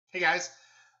Hey guys,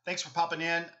 thanks for popping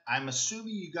in. I'm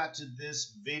assuming you got to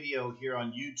this video here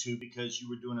on YouTube because you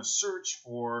were doing a search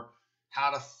for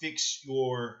how to fix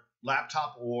your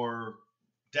laptop or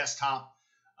desktop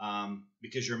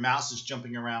because your mouse is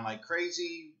jumping around like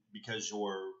crazy, because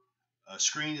your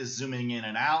screen is zooming in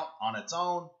and out on its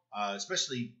own,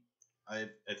 especially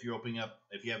if you're opening up,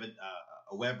 if you have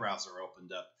a web browser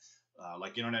opened up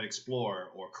like Internet Explorer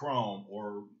or Chrome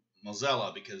or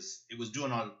Mozilla, because it was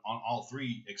doing on all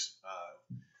three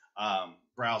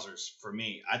browsers for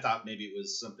me. I thought maybe it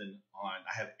was something on,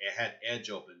 I had Edge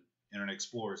open, Internet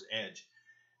Explorer's Edge,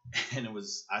 and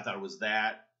I thought it was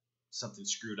that something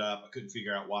screwed up. I couldn't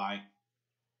figure out why,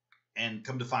 and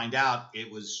come to find out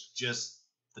it was just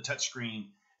the touchscreen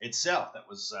itself that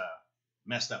was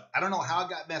messed up. I don't know how it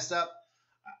got messed up.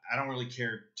 I don't really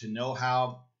care to know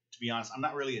how, to be honest. I'm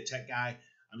not really a tech guy.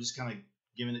 I'm just kind of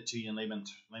giving it to you in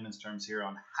layman's terms here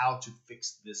on how to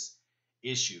fix this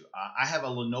issue. I have a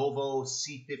Lenovo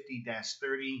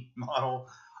C50-30 model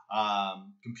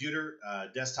computer,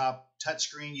 desktop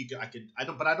touchscreen.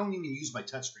 But I don't even use my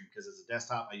touchscreen because as a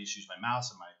desktop, I just use my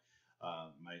mouse and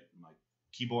my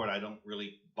keyboard. I don't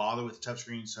really bother with the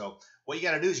touchscreen. So what you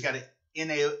got to do is you got to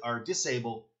enable or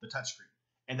disable the touchscreen,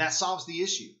 and that solves the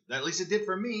issue. At least it did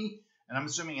for me. And I'm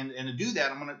assuming, and to do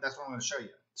that, that's what I'm going to show you.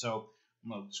 So I'm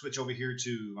going to switch over here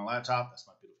to my laptop. That's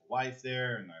my beautiful wife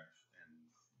there, and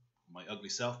my ugly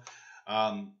self.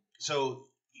 So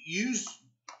you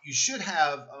should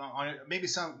have on maybe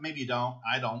you don't.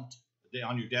 I don't.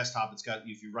 On your desktop, it's got,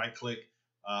 if you right click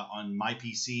on My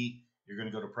PC, you're going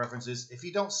to go to Preferences. If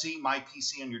you don't see My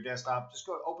PC on your desktop, just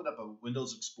go open up a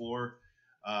Windows Explorer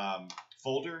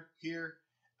folder here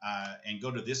and go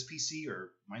to This PC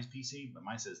or My PC, but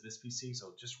mine says This PC.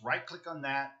 So just right click on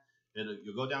that.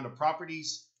 You'll go down to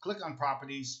Properties, click on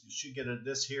Properties. You should get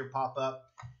this here pop up,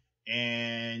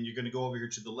 and you're going to go over here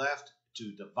to the left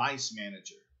to Device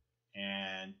Manager.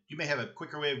 And you may have a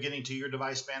quicker way of getting to your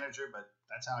Device Manager, but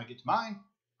that's how I get to mine.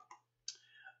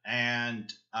 And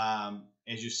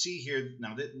as you see here,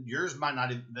 now yours might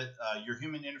not, your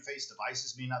human interface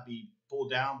devices may not be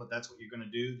pulled down, but that's what you're going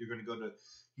to do. You're going to go to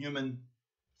Human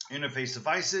Interface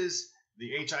Devices, the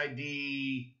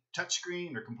HID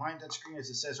touchscreen or compliant touchscreen, as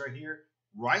it says right here.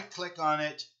 Right click on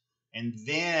it, and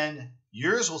then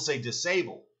yours will say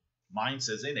disable. Mine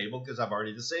says enable because I've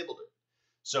already disabled it.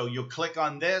 So you'll click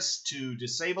on this to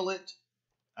disable it,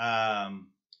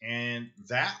 and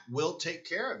that will take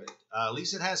care of it. At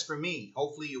least it has for me.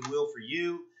 Hopefully it will for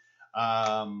you.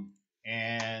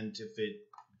 And if it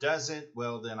doesn't,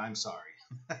 well, then I'm sorry.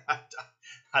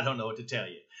 I don't know what to tell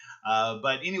you.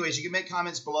 But anyways, you can make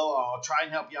comments below. I'll try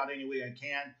and help you out any way I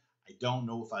can. I don't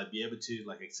know if I'd be able to.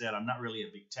 Like I said, I'm not really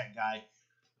a big tech guy.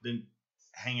 Been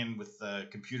hanging with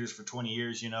computers for 20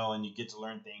 years, and you get to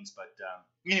learn things. But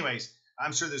anyways,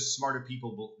 I'm sure there's smarter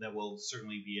people that will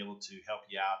certainly be able to help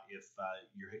you out if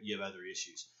you have other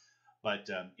issues. But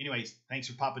anyways, thanks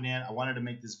for popping in. I wanted to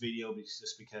make this video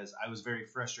just because I was very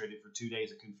frustrated for 2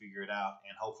 days. I couldn't figure it out,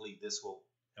 and hopefully this will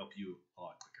help you a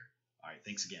lot quicker. All right,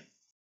 thanks again.